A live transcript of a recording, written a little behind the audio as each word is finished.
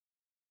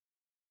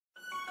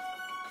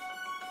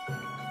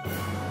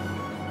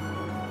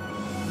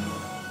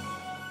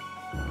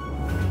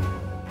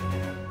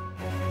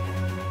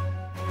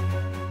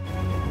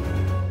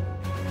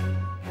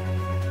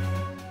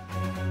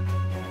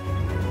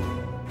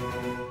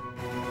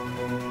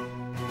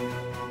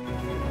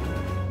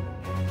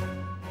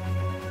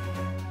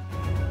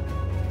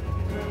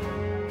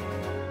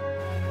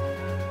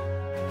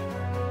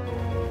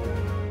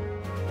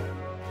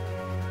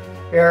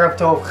Erev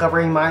Tov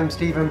Chavrim, I'm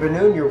Stephen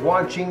Ben-Nun. You're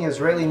watching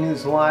Israeli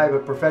News Live, a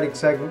prophetic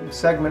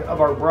segment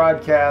of our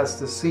broadcast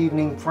this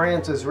evening.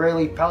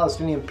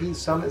 France-Israeli-Palestinian Peace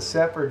Summit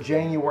set for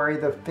January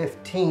the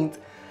 15th.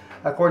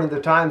 According to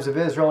the Times of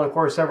Israel and, of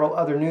course, several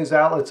other news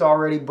outlets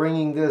already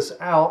bringing this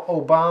out,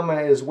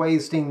 Obama is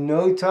wasting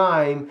no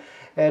time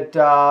at,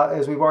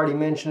 as we've already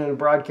mentioned in a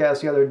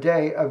broadcast the other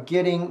day, of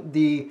getting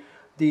the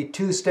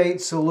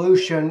two-state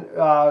solution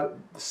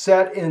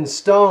set in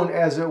stone,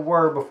 as it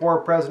were, before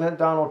President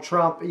Donald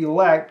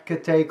Trump-elect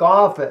could take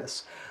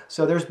office.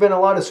 So there's been a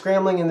lot of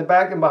scrambling in the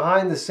back and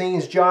behind the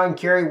scenes. John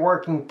Kerry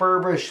working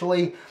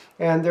feverishly,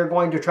 and they're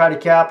going to try to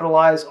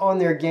capitalize on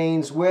their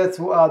gains with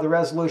the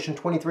Resolution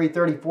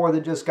 2334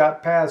 that just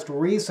got passed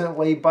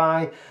recently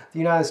by the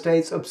United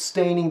States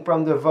abstaining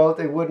from the vote.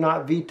 They would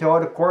not veto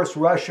it. Of course,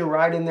 Russia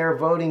right in there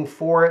voting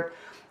for it.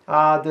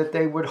 That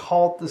they would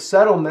halt the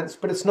settlements.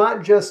 But it's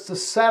not just the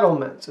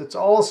settlements. It's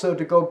also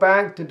to go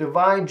back to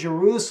divide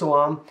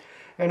Jerusalem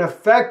and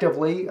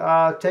effectively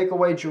take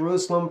away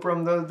Jerusalem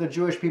from the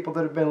Jewish people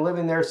that have been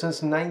living there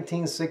since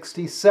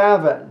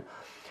 1967.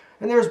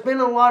 And there's been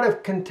a lot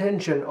of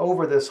contention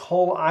over this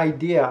whole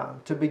idea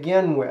to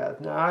begin with.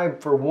 Now, I,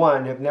 for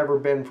one, have never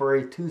been for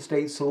a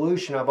two-state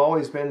solution. I've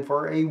always been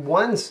for a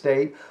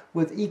one-state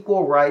with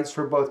equal rights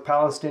for both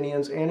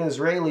Palestinians and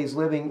Israelis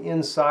living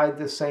inside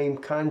the same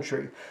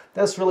country.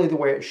 That's really the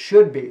way it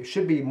should be. It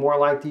should be more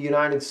like the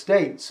United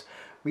States.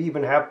 We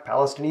even have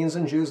Palestinians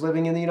and Jews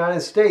living in the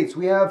United States.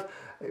 We have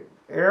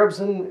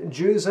Arabs and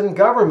Jews in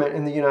government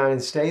in the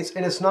United States,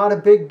 and it's not a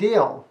big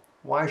deal.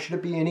 Why should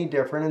it be any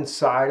different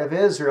inside of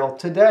Israel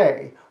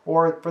today,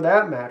 or for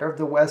that matter,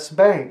 the West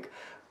Bank?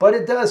 But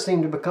it does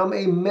seem to become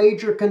a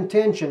major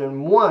contention,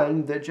 and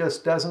one that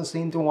just doesn't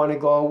seem to want to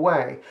go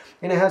away.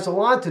 And it has a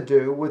lot to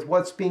do with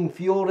what's being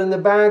fueled in the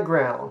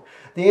background.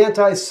 The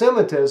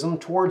anti-Semitism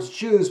towards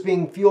Jews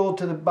being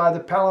fueled by the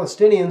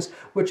Palestinians,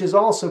 which is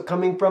also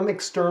coming from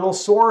external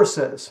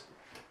sources.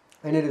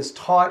 And it is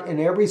taught in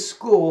every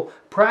school,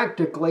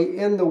 practically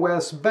in the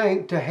West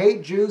Bank, to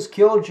hate Jews,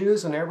 kill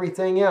Jews, and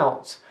everything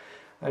else.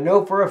 I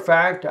know for a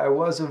fact I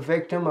was a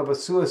victim of a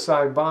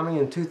suicide bombing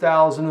in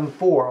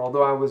 2004,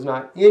 although I was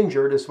not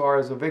injured as far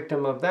as a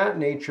victim of that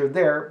nature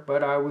there,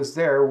 but I was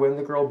there when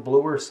the girl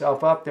blew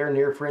herself up there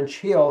near French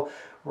Hill,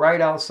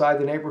 right outside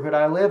the neighborhood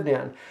I lived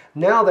in.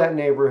 Now that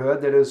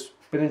neighborhood, that has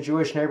been a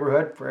Jewish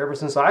neighborhood for ever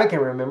since I can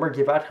remember,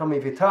 Givat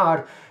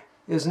HaMivitar,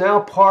 is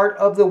now part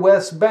of the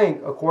West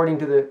Bank, according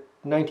to the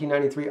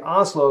 1993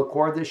 Oslo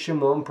Accord that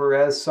Shimon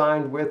Peres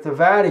signed with the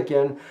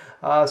Vatican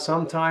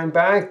some time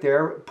back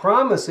there,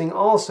 promising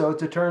also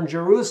to turn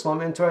Jerusalem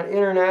into an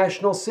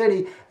international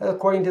city,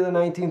 according to the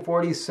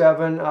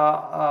 1947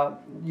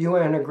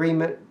 UN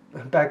agreement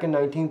back in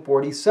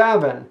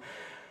 1947,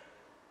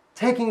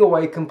 taking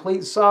away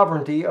complete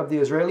sovereignty of the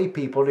Israeli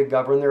people to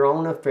govern their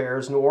own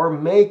affairs, nor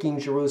making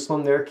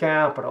Jerusalem their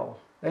capital.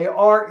 They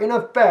are, in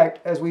effect,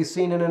 as we've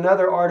seen in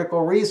another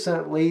article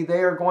recently,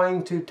 they are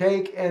going to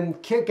take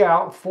and kick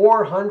out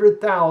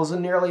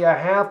 400,000, nearly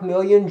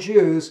 500,000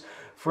 Jews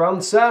from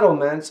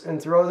settlements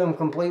and throw them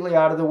completely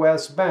out of the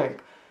West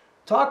Bank.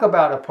 Talk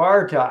about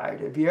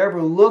apartheid. If you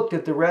ever looked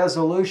at the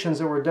resolutions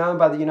that were done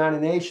by the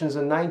United Nations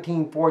in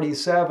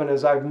 1947,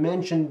 as I've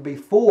mentioned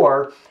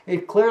before,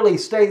 it clearly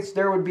states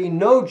there would be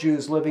no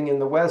Jews living in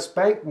the West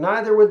Bank,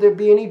 neither would there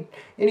be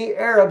any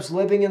Arabs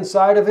living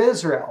inside of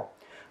Israel.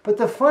 But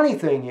the funny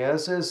thing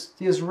is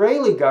the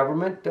Israeli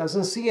government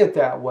doesn't see it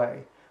that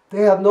way.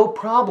 They have no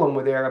problem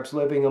with Arabs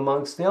living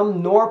amongst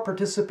them, nor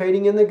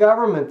participating in the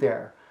government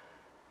there.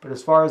 But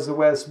as far as the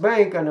West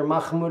Bank, under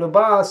Mahmoud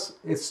Abbas,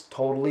 it's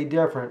totally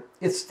different.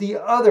 It's the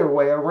other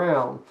way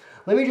around.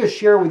 Let me just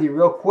share with you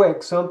real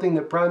quick something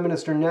that Prime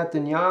Minister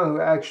Netanyahu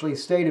actually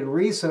stated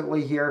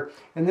recently here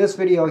in this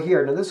video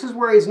here. Now, this is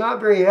where he's not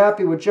very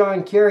happy with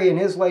John Kerry in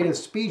his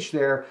latest speech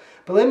there.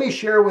 But let me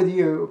share with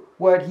you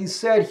what he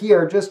said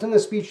here just in the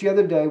speech the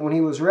other day when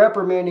he was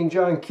reprimanding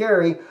John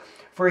Kerry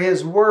for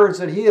his words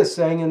that he is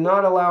saying and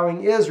not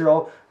allowing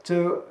Israel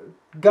to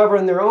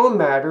govern their own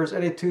matters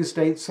in a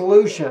two-state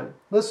solution.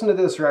 Listen to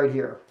this right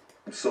here.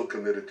 I'm so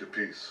committed to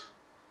peace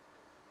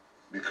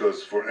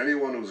because for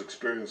anyone who's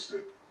experienced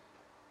it,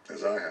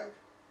 as I have,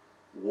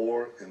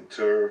 war and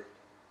terror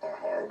are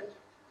horrible.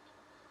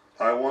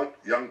 I want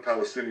young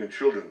Palestinian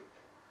children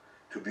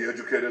to be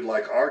educated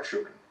like our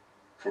children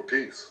for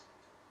peace.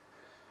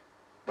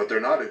 But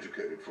they're not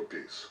educated for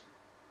peace.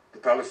 The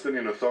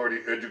Palestinian Authority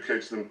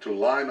educates them to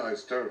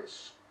lionize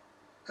terrorists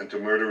and to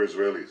murder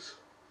Israelis.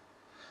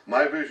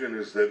 My vision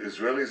is that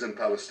Israelis and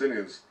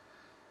Palestinians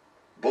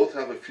both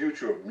have a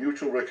future of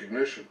mutual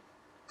recognition,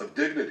 of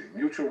dignity,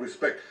 mutual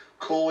respect,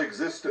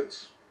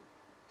 coexistence.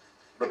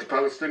 But the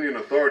Palestinian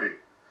Authority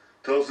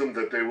tells them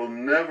that they will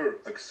never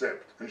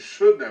accept and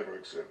should never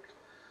accept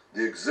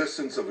the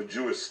existence of a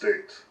Jewish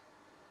state.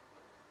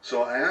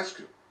 So I ask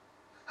you,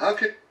 how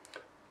can...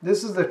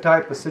 This is the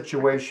type of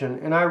situation,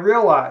 and I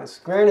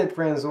realize, granted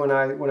friends, when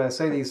I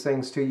say these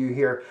things to you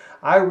here,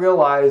 I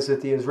realize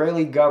that the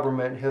Israeli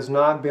government has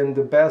not been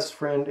the best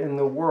friend in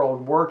the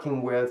world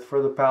working with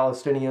for the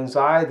Palestinians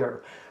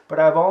either. but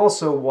I've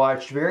also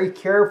watched very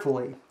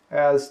carefully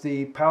as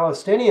the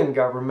Palestinian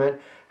government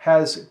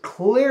has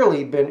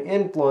clearly been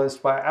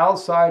influenced by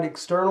outside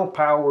external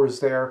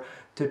powers there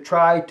to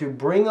try to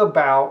bring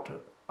about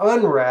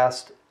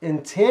unrest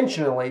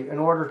intentionally in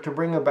order to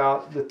bring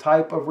about the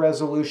type of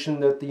resolution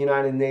that the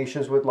United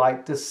Nations would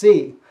like to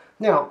see.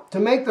 Now, to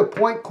make the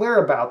point clear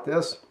about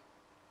this,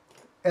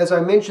 as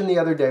I mentioned the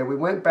other day, we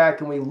went back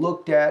and we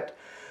looked at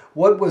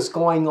what was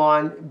going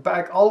on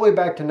all the way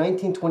back to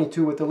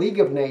 1922 with the League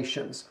of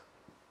Nations.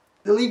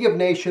 The League of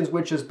Nations,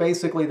 which is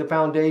basically the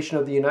foundation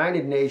of the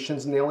United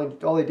Nations, and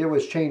all they did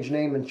was change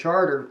name and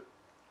charter.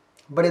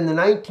 But in the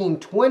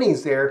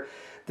 1920s there,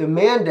 the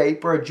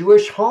mandate for a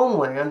Jewish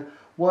homeland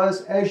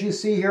was, as you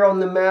see here on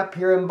the map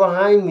here and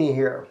behind me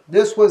here.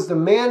 This was the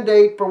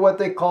mandate for what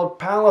they called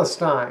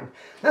Palestine.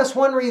 That's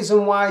one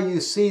reason why you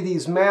see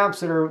these maps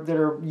that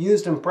are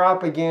used in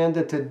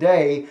propaganda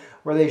today,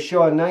 where they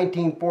show in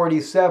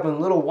 1947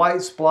 little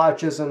white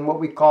splotches in what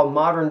we call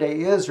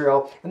modern-day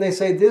Israel, and they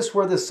say this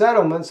were the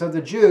settlements of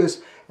the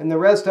Jews, and the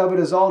rest of it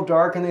is all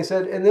dark, and they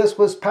said, and this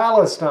was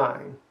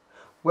Palestine.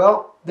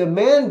 Well, the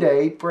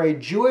mandate for a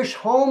Jewish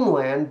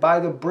homeland by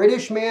the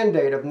British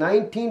mandate of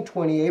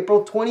 1920,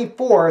 April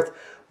 24th,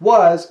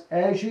 was,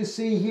 as you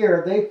see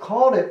here, they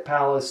called it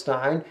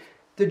Palestine.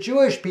 The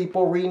Jewish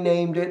people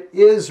renamed it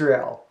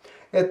Israel.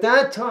 At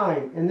that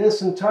time, in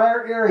this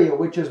entire area,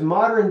 which is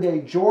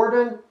modern-day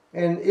Jordan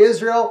and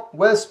Israel,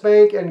 West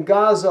Bank, and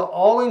Gaza,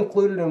 all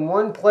included in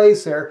one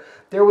place there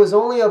was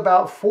only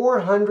about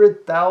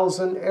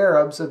 400,000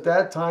 Arabs at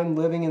that time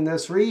living in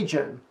this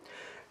region.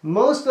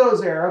 Most of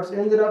those Arabs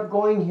ended up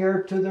going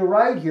here to the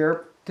right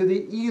here, to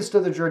the east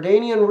of the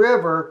Jordanian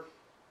River,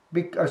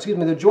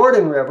 the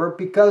Jordan River,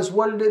 because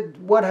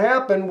what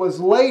happened was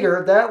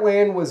later that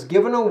land was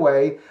given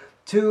away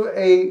to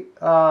it's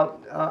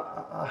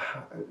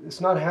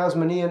not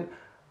Hasmonean,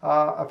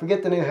 I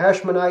forget the name,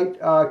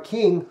 Hashmonite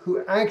king,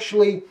 who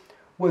actually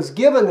was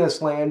given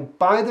this land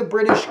by the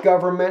British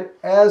government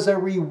as a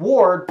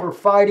reward for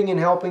fighting and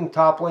helping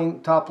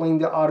toppling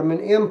the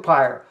Ottoman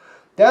Empire.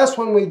 That's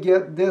when we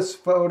get this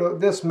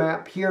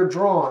map here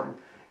drawn.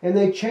 And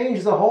they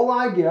changed the whole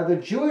idea. The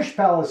Jewish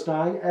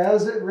Palestine,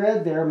 as it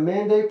read there,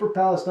 Mandate for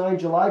Palestine,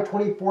 July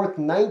 24th,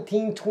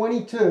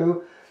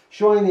 1922,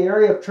 showing the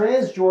area of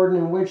Transjordan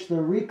in which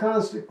the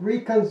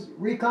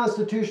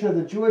reconstitution of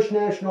the Jewish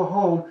national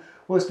home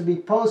was to be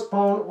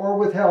postponed or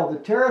withheld. The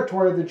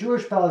territory of the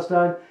Jewish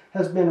Palestine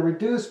has been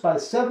reduced by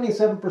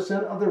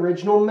 77% of the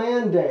original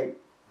mandate.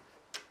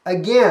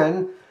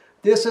 Again,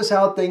 this is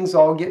how things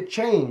all get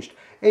changed.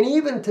 And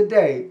even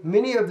today,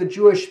 many of the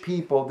Jewish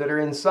people that are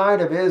inside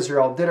of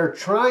Israel that are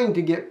trying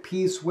to get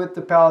peace with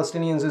the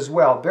Palestinians as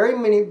well. Very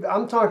many,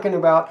 I'm talking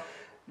about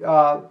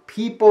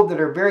people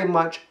that are very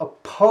much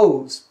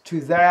opposed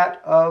to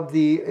that of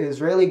the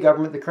Israeli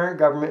government, the current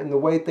government, and the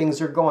way things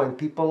are going.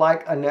 People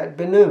like Annette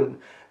Benoon.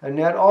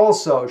 Annette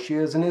also, she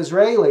is an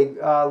Israeli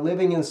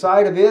living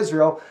inside of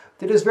Israel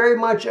that is very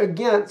much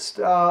against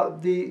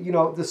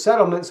the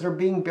settlements that are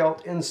being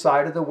built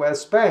inside of the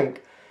West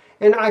Bank.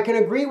 And I can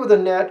agree with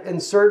Annette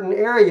in certain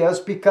areas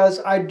because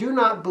I do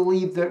not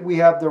believe that we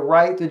have the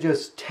right to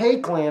just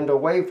take land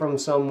away from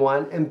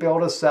someone and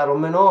build a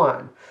settlement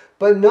on.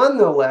 But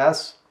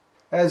nonetheless,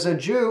 as a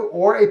Jew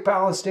or a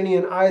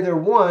Palestinian, either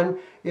one,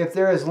 if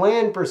there is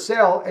land for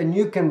sale and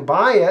you can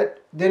buy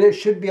it, then it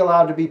should be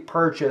allowed to be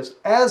purchased,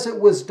 as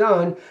it was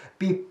done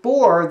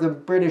before the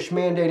British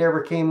mandate ever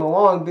came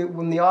along, but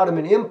when the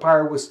Ottoman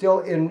Empire was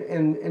still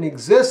in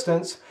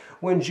existence,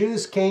 when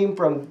Jews came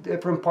from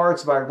different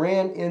parts of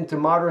Iran into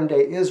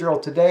modern-day Israel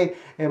today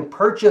and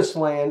purchased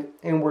land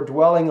and were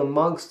dwelling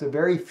amongst the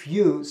very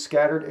few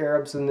scattered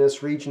Arabs in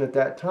this region at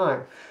that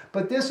time.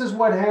 But this is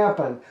what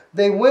happened.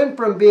 They went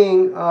from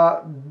being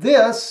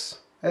this,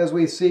 as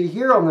we see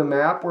here on the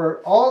map,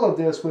 where all of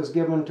this was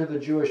given to the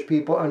Jewish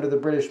people under the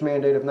British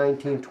mandate of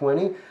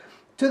 1920,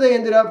 to they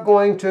ended up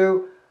going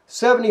to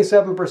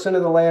 77%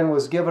 of the land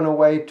was given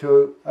away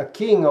to a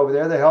king over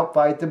there to help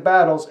fight the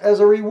battles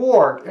as a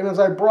reward. And as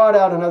I brought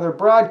out in other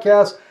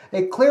broadcasts,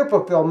 a clear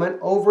fulfillment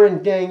over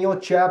in Daniel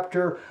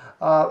chapter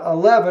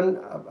 11,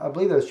 I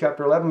believe that was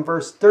chapter 11,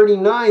 verse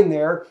 39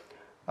 there.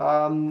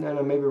 And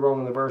I may be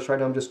wrong on the verse right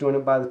now, I'm just doing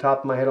it by the top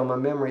of my head on my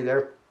memory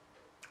there.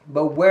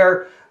 But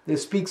where it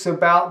speaks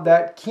about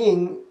that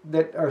king,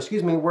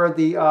 where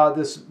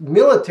this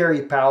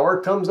military power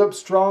comes up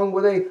strong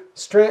with a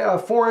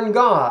foreign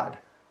god,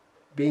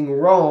 being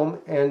Rome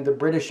and the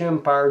British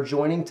Empire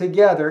joining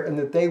together, and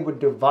that they would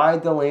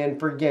divide the land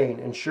for gain.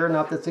 And sure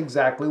enough, that's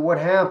exactly what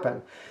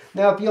happened.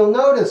 Now, if you'll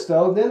notice,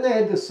 though, then they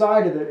had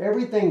decided that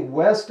everything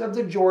west of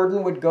the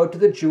Jordan would go to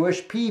the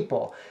Jewish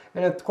people.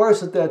 And of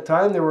course, at that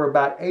time, there were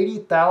about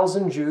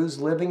 80,000 Jews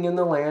living in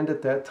the land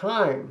at that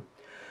time.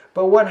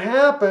 But what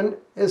happened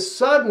is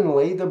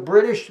suddenly the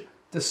British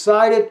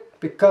decided,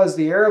 because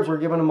the Arabs were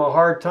giving them a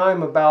hard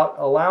time about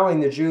allowing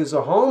the Jews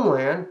a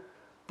homeland,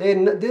 they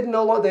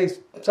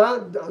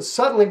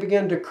suddenly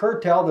began to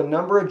curtail the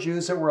number of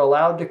Jews that were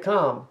allowed to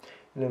come.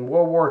 And in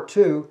World War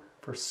II,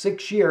 For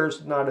 6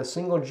 years, not a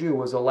single Jew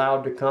was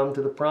allowed to come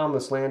to the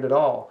Promised Land at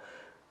all.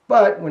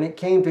 But when it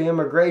came to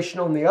immigration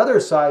on the other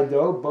side,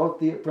 though,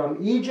 both from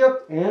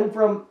Egypt and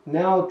from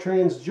now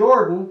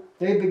Transjordan,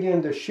 they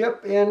began to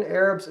ship in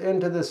Arabs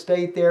into the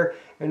state there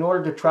in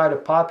order to try to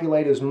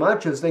populate as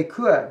much as they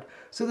could.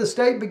 So the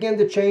state began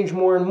to change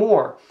more and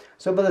more.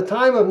 So by the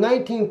time of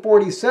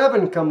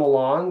 1947 come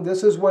along,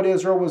 this is what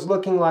Israel was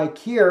looking like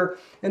here.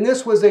 And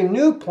this was a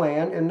new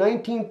plan in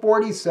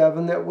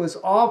 1947 that was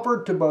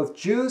offered to both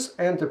Jews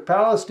and to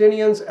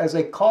Palestinians, as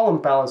they call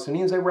them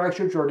Palestinians. They were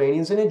actually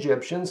Jordanians and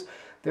Egyptians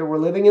that were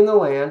living in the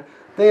land.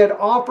 They had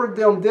offered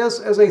them this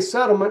as a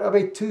settlement of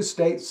a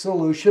two-state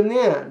solution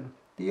then.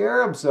 The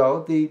Arabs,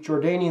 though, the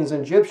Jordanians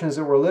and Egyptians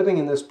that were living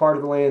in this part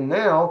of the land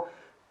now,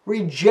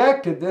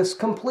 rejected this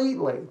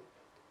completely.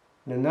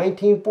 And in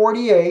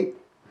 1948,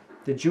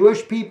 the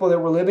Jewish people that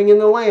were living in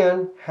the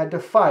land had to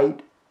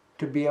fight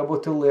to be able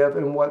to live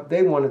in what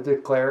they wanted to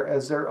declare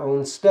as their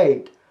own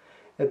state.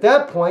 At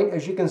that point,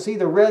 as you can see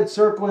the red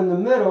circle in the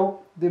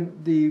middle,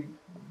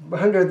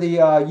 under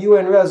the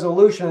UN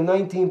resolution in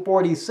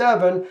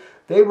 1947,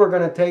 they were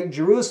going to take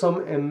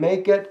Jerusalem and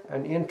make it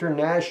an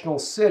international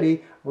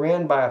city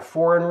ran by a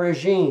foreign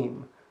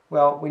regime.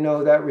 Well, we know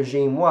who that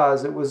regime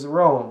was. It was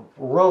Rome.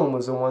 Rome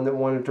was the one that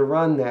wanted to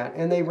run that.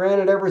 And they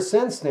ran it ever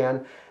since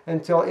then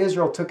until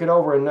Israel took it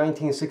over in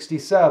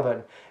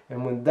 1967.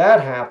 And when that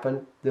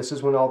happened, this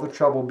is when all the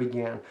trouble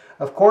began.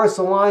 Of course,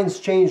 the lines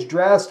changed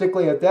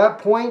drastically at that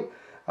point.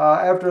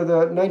 After the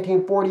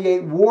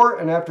 1948 war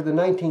and after the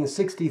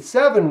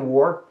 1967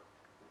 war,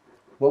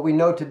 what we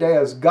know today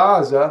as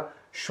Gaza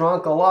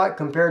shrunk a lot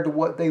compared to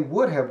what they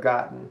would have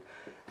gotten.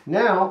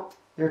 Now,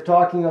 they're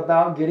talking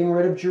about getting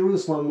rid of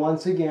Jerusalem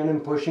once again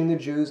and pushing the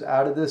Jews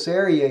out of this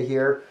area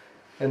here,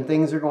 and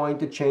things are going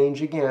to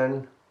change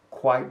again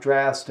quite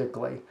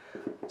drastically.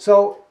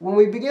 So when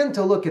we begin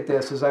to look at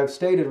this, as I've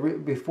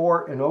stated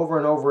before and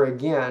over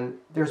again,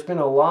 there's been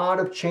a lot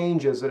of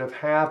changes that have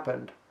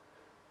happened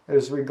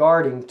as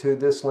regarding to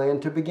this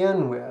land to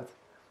begin with.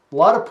 A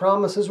lot of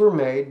promises were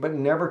made, but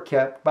never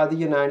kept by the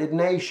United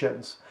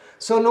Nations.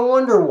 So no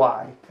wonder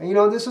why. And you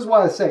know, this is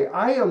why I say,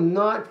 I am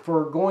not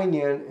for going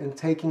in and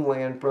taking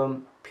land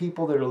from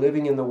people that are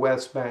living in the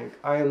West Bank.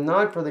 I am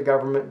not for the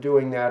government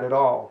doing that at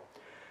all.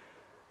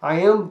 I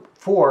am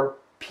for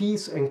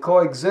peace and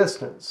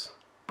coexistence.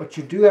 But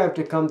you do have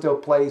to come to a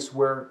place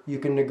where you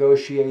can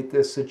negotiate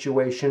this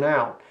situation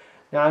out.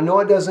 Now, I know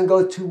it doesn't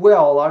go too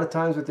well a lot of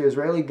times with the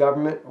Israeli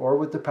government or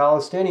with the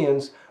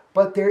Palestinians,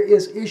 but there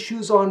is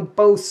issues on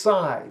both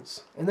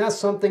sides. And that's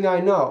something I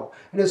know.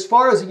 And as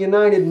far as the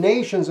United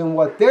Nations and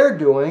what they're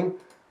doing,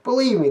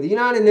 believe me, the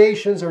United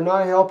Nations are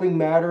not helping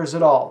matters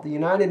at all. The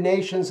United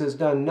Nations has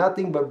done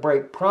nothing but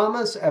break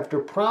promise after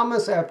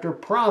promise after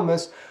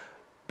promise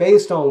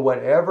based on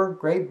whatever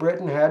Great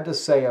Britain had to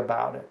say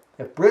about it.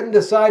 If Britain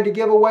decided to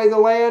give away the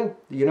land,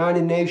 the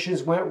United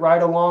Nations went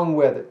right along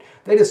with it.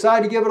 They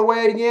decide to give it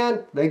away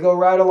again, they go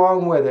right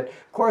along with it.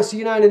 Of course, the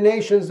United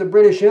Nations, the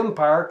British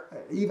Empire,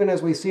 even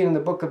as we see in the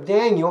book of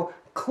Daniel,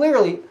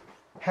 clearly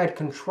had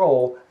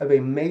control of a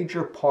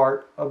major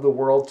part of the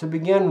world to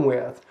begin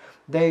with.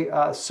 They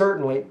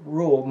certainly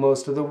ruled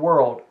most of the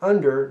world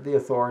under the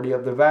authority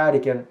of the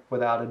Vatican,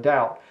 without a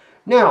doubt.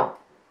 Now,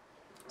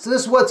 so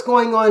this is what's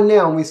going on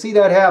now, and we see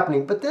that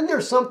happening. But then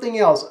there's something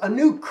else. A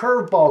new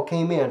curveball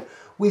came in.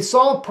 We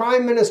saw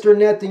Prime Minister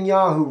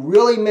Netanyahu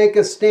really make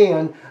a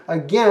stand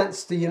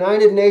against the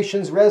United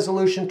Nations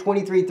Resolution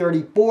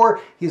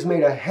 2334. He's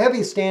made a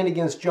heavy stand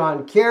against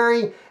John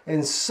Kerry,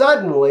 and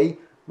suddenly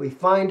we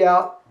find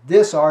out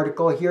this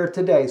article here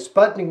today.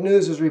 Sputnik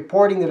News is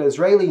reporting that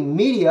Israeli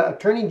media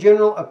Attorney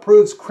General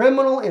approves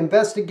criminal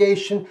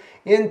investigation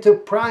into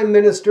Prime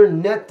Minister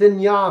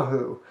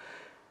Netanyahu.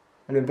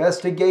 An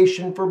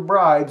investigation for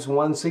bribes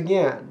once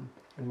again.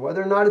 And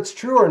whether or not it's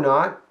true or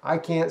not, I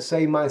can't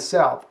say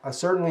myself. I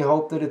certainly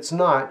hope that it's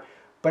not.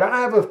 But I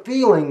have a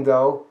feeling,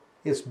 though,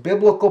 it's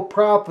biblical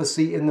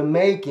prophecy in the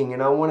making,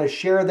 and I want to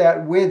share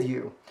that with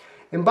you.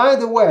 And by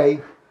the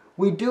way,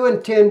 we do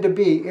intend to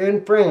be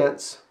in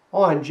France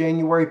on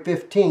January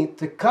 15th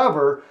to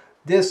cover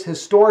this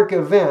historic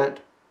event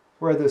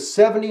where the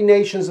 70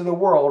 nations of the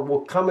world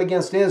will come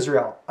against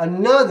Israel.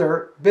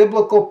 Another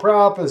biblical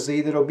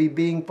prophecy that will be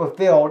being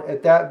fulfilled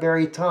at that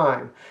very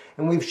time.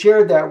 And we've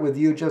shared that with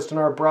you just in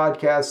our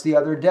broadcast the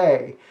other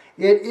day.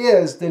 It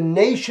is the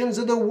nations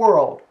of the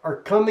world are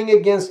coming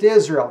against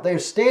Israel. They're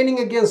standing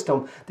against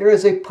them. There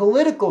is a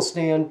political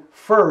stand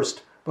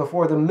first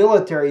before the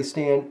military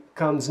stand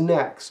comes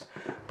next.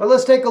 But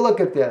let's take a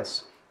look at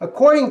this.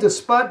 According to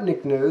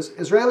Sputnik News,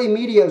 Israeli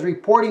media is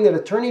reporting that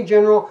Attorney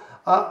General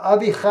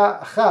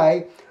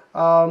Avichai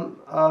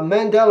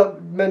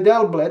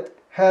Mandelblit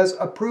has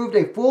approved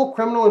a full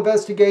criminal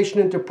investigation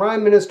into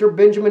Prime Minister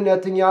Benjamin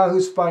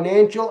Netanyahu's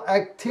financial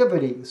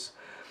activities.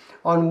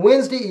 On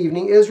Wednesday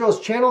evening, Israel's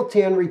Channel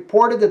 10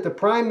 reported that the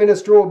Prime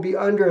Minister will be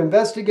under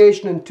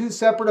investigation in two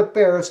separate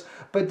affairs,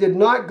 but did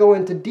not go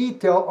into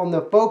detail on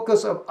the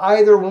focus of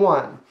either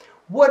one.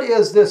 What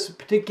is this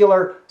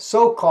particular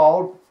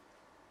so-called,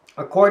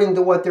 according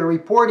to what they're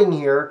reporting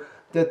here,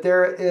 that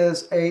there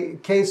is a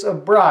case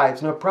of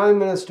bribes. Now, Prime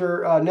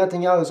Minister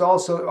Netanyahu has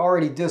also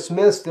already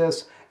dismissed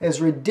this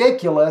as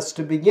ridiculous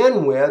to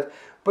begin with,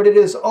 but it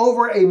is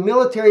over a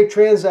military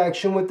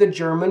transaction with the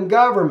German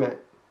government.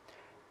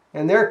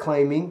 And they're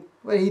claiming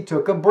that he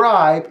took a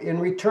bribe in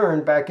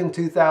return back in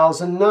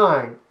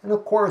 2009. And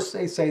of course,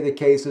 they say the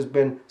case has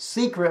been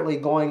secretly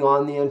going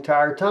on the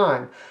entire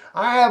time.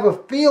 I have a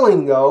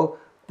feeling, though,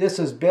 this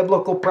is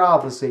biblical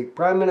prophecy.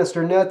 Prime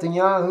Minister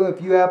Netanyahu,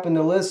 if you happen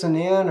to listen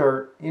in,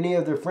 or any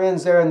of the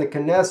friends there in the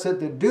Knesset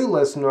that do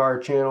listen to our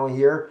channel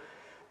here,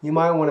 you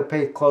might want to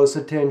pay close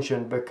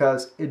attention,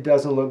 because it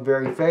doesn't look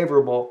very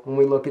favorable when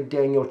we look at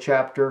Daniel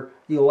chapter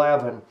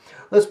 11.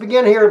 Let's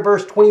begin here at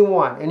verse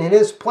 21. And in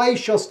his place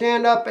shall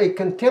stand up a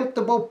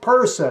contemptible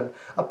person,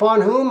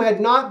 upon whom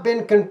had not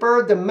been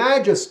conferred the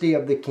majesty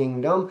of the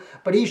kingdom,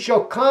 but he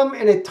shall come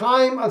in a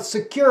time of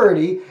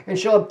security, and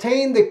shall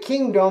obtain the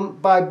kingdom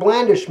by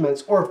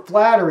blandishments, or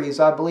flatteries.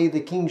 I believe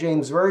the King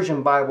James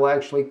Version Bible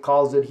actually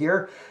calls it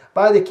here.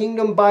 By the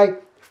kingdom by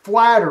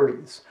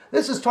flatteries.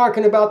 This is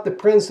talking about the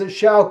prince that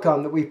shall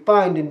come, that we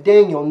find in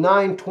Daniel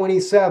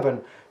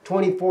 9:27,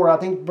 24, I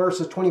think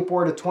verses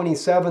 24 to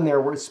 27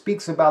 there, where it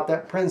speaks about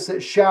that prince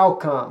that shall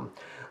come.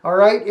 All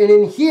right, and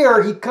in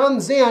here, he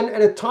comes in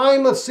at a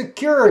time of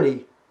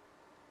security,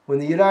 when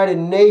the United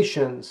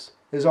Nations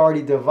has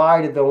already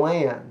divided the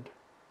land.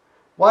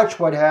 Watch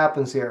what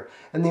happens here.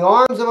 And the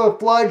arms of a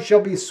flood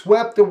shall be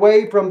swept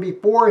away from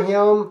before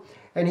him,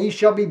 and he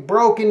shall be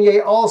broken, yea,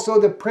 also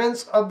the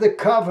prince of the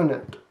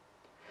covenant.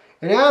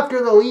 And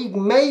after the league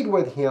made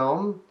with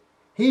him,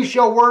 he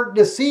shall work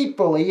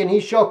deceitfully, and he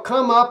shall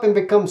come up and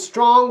become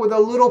strong with a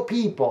little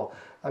people.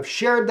 I've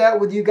shared that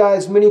with you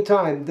guys many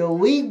times. The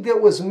league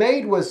that was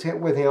made with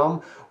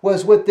him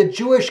was with the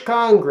Jewish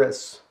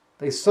Congress.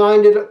 They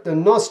signed it, the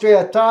Nostra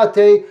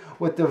Aetate,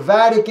 with the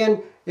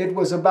Vatican. It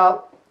was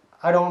about,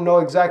 I don't know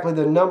exactly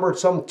the number,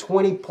 some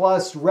 20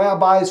 plus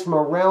rabbis from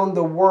around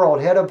the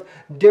world, head of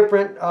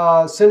different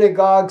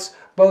synagogues,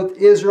 both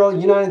Israel,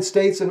 United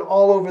States, and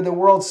all over the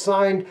world,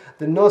 signed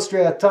the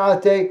Nostra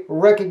Aetate,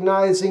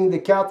 recognizing the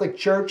Catholic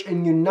Church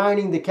and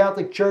uniting the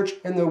Catholic Church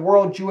and the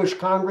World Jewish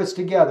Congress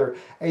together.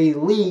 A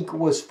league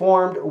was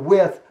formed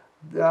with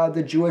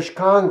the Jewish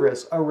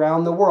Congress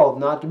around the world,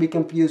 not to be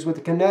confused with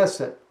the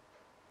Knesset.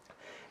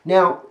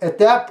 Now, at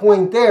that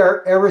point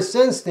there, ever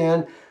since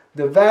then,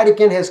 the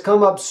Vatican has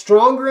come up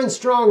stronger and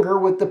stronger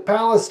with the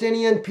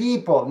Palestinian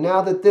people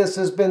now that this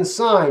has been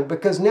signed,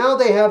 because now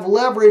they have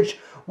leverage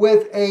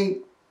with a,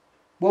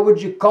 what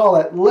would you call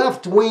it,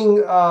 left-wing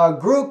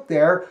group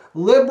there,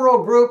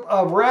 liberal group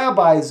of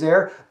rabbis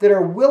there that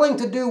are willing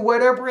to do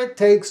whatever it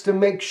takes to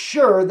make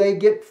sure they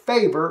get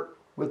favor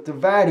with the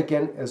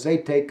Vatican as they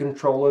take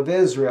control of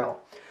Israel.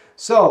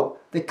 So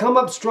they come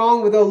up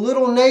strong with a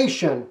little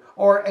nation,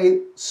 or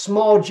a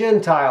small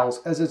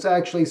Gentiles, as it's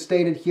actually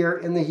stated here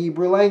in the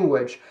Hebrew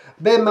language.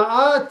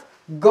 Bema'at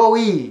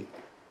goi,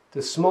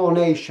 the small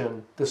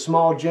nation, the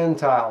small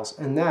Gentiles,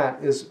 and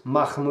that is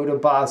Mahmoud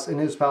Abbas and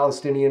his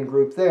Palestinian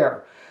group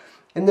there.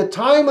 In the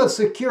time of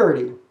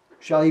security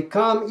shall he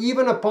come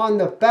even upon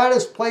the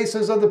fattest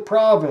places of the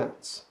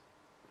province.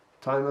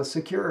 Time of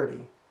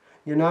security.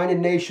 United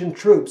Nation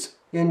troops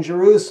in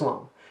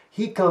Jerusalem.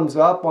 He comes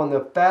up on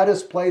the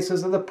fattest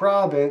places of the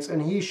province,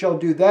 and he shall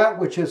do that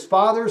which his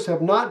fathers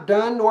have not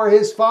done, nor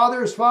his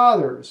fathers'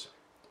 fathers.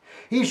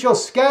 He shall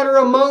scatter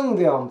among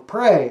them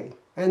prey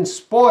and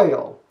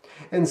spoil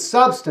and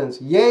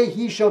substance. Yea,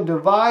 he shall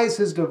devise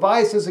his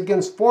devices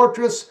against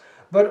fortress,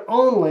 but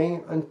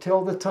only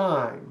until the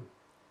time.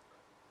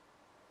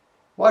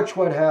 Watch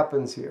what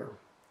happens here.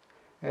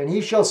 And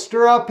he shall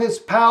stir up his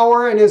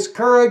power and his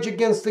courage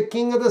against the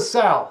king of the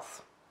south.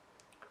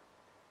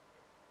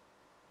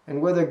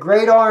 And with a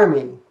great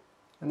army,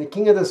 and the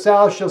king of the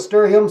south shall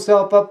stir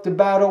himself up to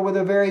battle with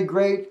a very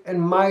great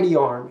and mighty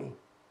army.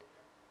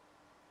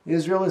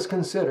 Israel is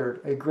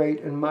considered a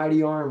great and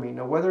mighty army.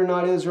 Now, whether or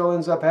not Israel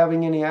ends up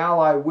having any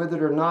ally with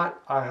it or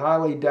not, I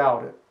highly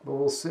doubt it, but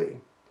we'll see.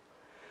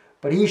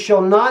 But he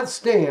shall not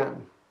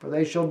stand, for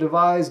they shall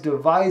devise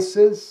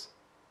devices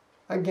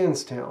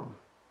against him.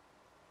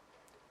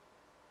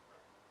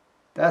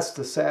 That's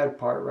the sad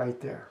part right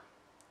there.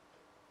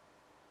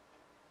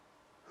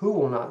 Who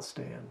will not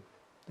stand?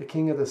 The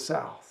king of the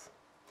south.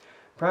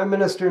 Prime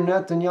Minister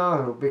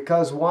Netanyahu.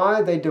 Because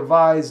why? They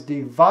devise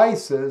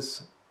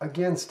devices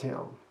against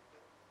him.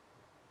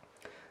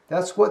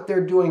 That's what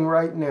they're doing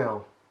right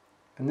now.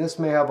 And this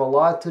may have a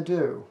lot to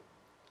do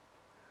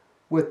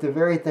with the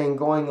very thing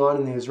going on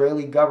in the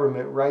Israeli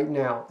government right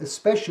now,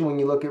 especially when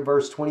you look at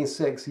verse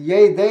 26.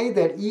 Yea, they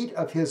that eat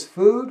of his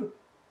food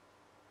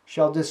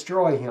shall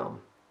destroy him,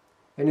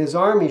 and his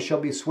army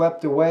shall be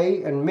swept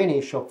away, and many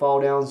shall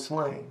fall down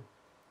slain.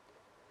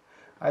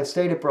 I've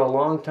stated for a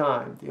long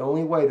time, the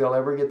only way they'll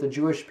ever get the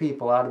Jewish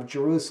people out of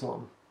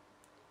Jerusalem,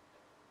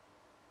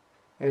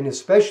 and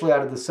especially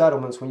out of the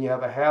settlements when you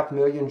have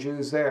 500,000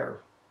 Jews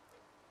there,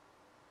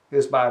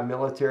 is by a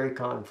military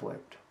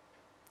conflict.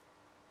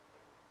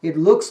 It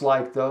looks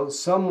like, though,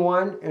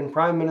 someone in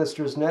Prime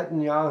Minister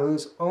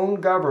Netanyahu's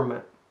own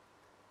government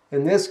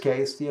in this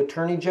case, the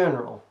Attorney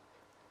General,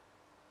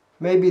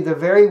 may be the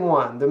very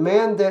one, the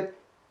man that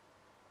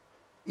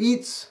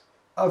eats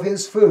of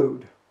his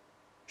food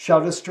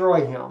shall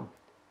destroy him.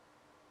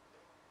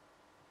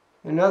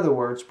 In other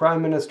words,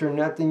 Prime Minister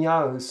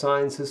Netanyahu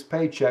signs his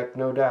paycheck,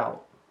 no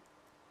doubt.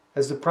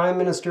 As the Prime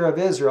Minister of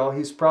Israel,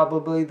 he's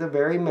probably the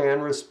very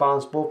man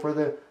responsible for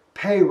the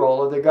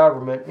payroll of the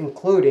government,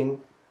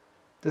 including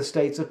the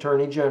state's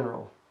Attorney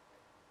General.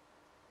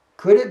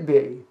 Could it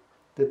be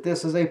that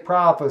this is a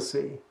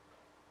prophecy?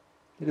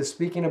 It is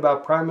speaking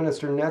about Prime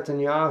Minister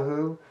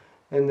Netanyahu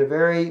and the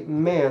very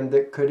man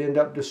that could end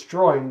up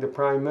destroying the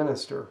Prime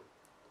Minister.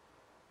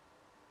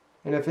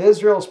 And if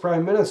Israel's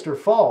Prime Minister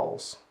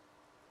falls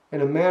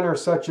in a manner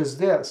such as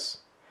this,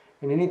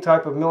 and any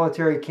type of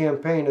military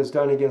campaign is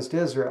done against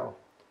Israel,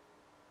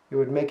 it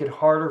would make it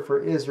harder for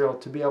Israel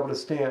to be able to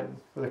stand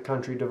with a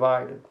country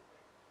divided.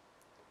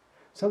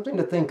 Something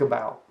to think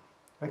about.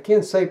 I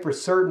can't say for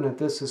certain that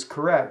this is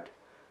correct,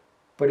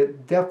 but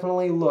it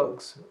definitely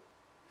looks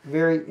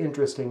very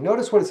interesting.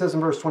 Notice what it says in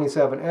verse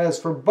 27. As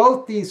for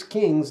both these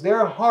kings,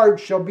 their heart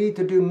shall be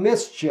to do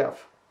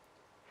mischief,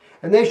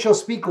 and they shall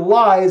speak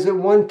lies at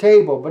one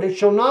table, but it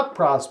shall not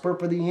prosper,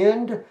 for the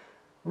end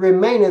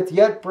remaineth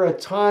yet for a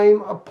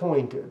time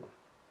appointed.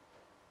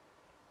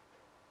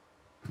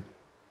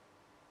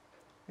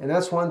 And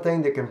that's one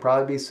thing that can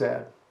probably be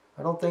said.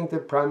 I don't think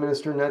that Prime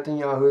Minister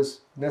Netanyahu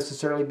has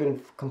necessarily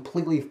been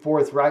completely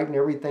forthright in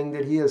everything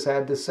that he has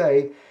had to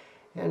say.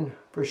 And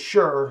for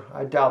sure,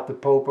 I doubt the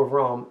Pope of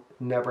Rome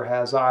never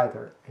has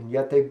either. And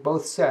yet they've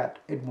both sat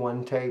at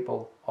one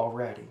table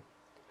already.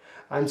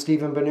 I'm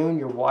Stephen Ben-Nun.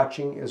 You're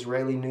watching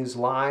Israeli News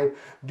Live.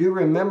 Do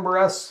remember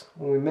us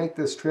when we make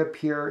this trip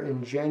here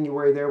in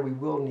January there. We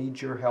will need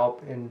your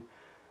help in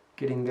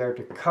getting there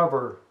to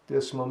cover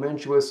this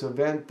momentous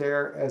event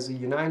there as the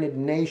United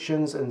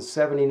Nations and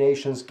 70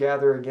 nations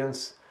gather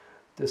against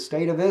the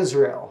state of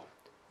Israel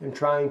in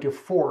trying to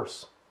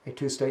force a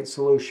two-state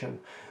solution.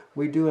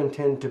 We do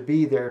intend to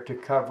be there to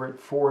cover it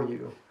for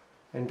you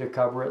and to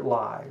cover it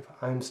live.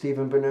 I'm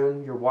Stephen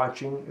Ben-Nun. You're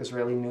watching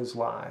Israeli News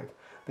Live.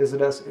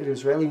 Visit us at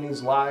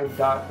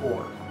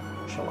IsraeliNewsLive.org.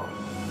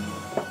 Shalom.